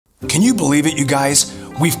Can you believe it, you guys?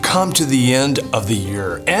 We've come to the end of the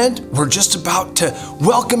year and we're just about to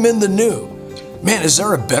welcome in the new. Man, is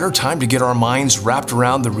there a better time to get our minds wrapped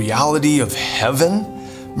around the reality of heaven?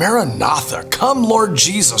 Maranatha, come Lord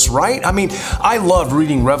Jesus, right? I mean, I love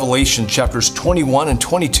reading Revelation chapters 21 and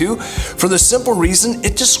 22 for the simple reason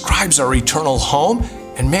it describes our eternal home,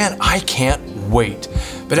 and man, I can't wait.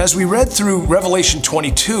 But as we read through Revelation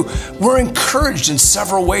 22, we're encouraged in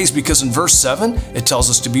several ways because in verse 7, it tells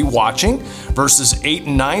us to be watching. Verses 8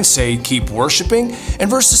 and 9 say, keep worshiping. And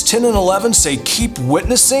verses 10 and 11 say, keep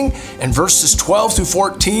witnessing. And verses 12 through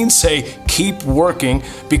 14 say, keep working,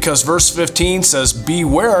 because verse 15 says,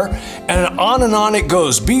 beware. And on it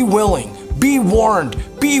goes. Be willing, be warned,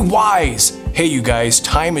 be wise. Hey, you guys,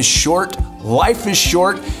 time is short. Life is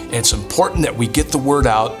short, and it's important that we get the word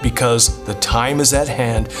out because the time is at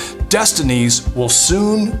hand. Destinies will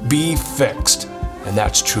soon be fixed, and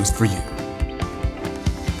that's truth for you.